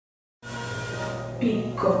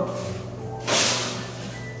Picco.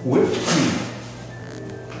 Whipped cream.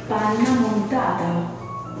 Panna montata.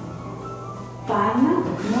 Panna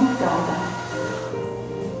montata.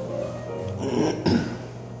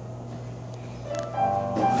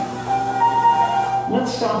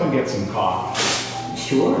 Let's stop and get some coffee.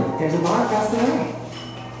 Sure, there's a bar across the way.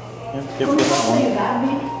 Come posso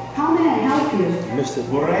aiutarvi? How may I help you? Missed it.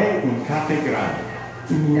 Vorrei un caffè grande.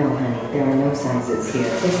 No, honey, there are no sizes here.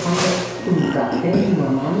 It's either un caffè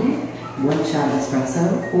normale, one shot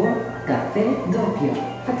espresso, or caffè doppio,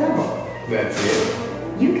 a double. That's it.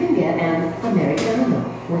 You can get an Americano,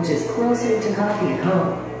 which is closer to coffee at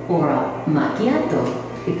home, or a macchiato,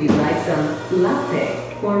 if you'd like some latte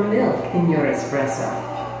or milk in your espresso.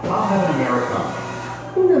 I'll have an Americano.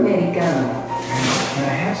 Un Americano. Can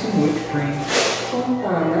I have some whipped cream? Con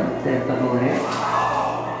panna, per favore.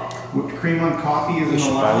 Whipped cream on coffee We isn't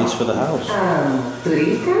should buy allowed. these for the house.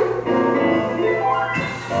 Turista?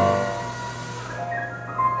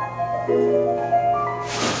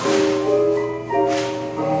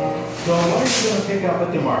 So what are you going to pick up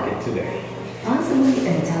at the market today? Possibly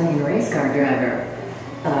an Italian race car driver.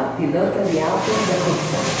 A pilota di auto da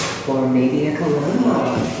corsa. Or maybe a Cologne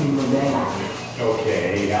model in Modena.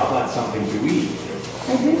 Okay, how about something to eat?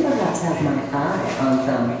 I do perhaps have my eye on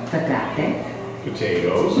some patate.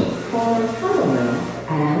 Potatoes, Or, I don't know,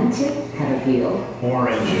 arance, carapio.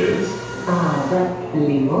 oranges, But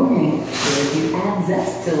limone sure do add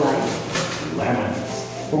zest to life.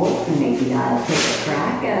 lemons, Or maybe I'll take a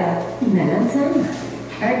crack at melanzana.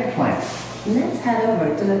 eggplant, Let's head over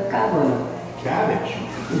to the cavolo. cabbage,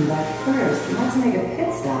 But first, let's make a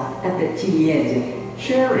pit stop at the ciliegie.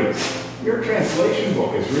 cherries. Your translation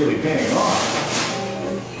book is really paying off.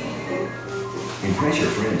 Impress your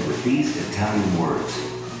friends with these Italian words.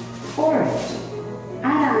 Orange.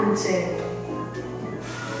 Arance.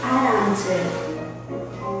 Arance.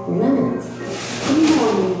 Lemons.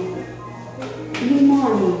 Limoni.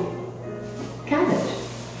 Limoni. Cabbage.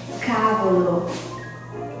 Cavolo.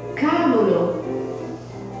 Cavolo.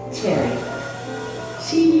 Cherry.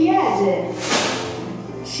 Ciliegie.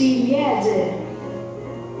 Ciliegie.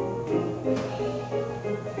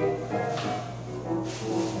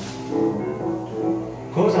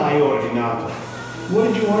 Cosa hai ordinato?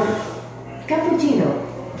 What did you order? Cappuccino.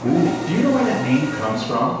 Ooh, do you know where that name comes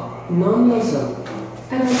from? Non lo so.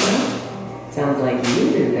 I don't know. Sounds like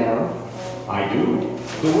you do, though. I do.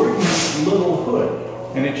 The word means little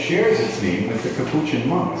hood, and it shares its name with the Capuchin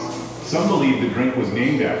monks. Some believe the drink was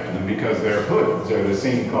named after them because their hoods are the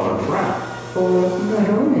same color brown. Or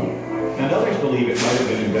marrone. And others believe it might have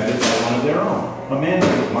been invented by one of their own, a man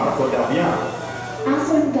named Marco Daviano.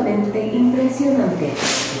 Assolutamente impressionante.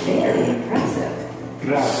 Very impressive.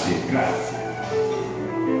 Grazie, grazie.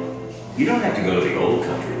 You don't have to go to the old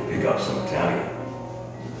country to pick up some Italian.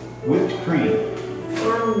 Whipped cream,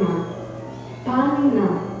 Panna.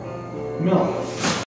 Panna. milk,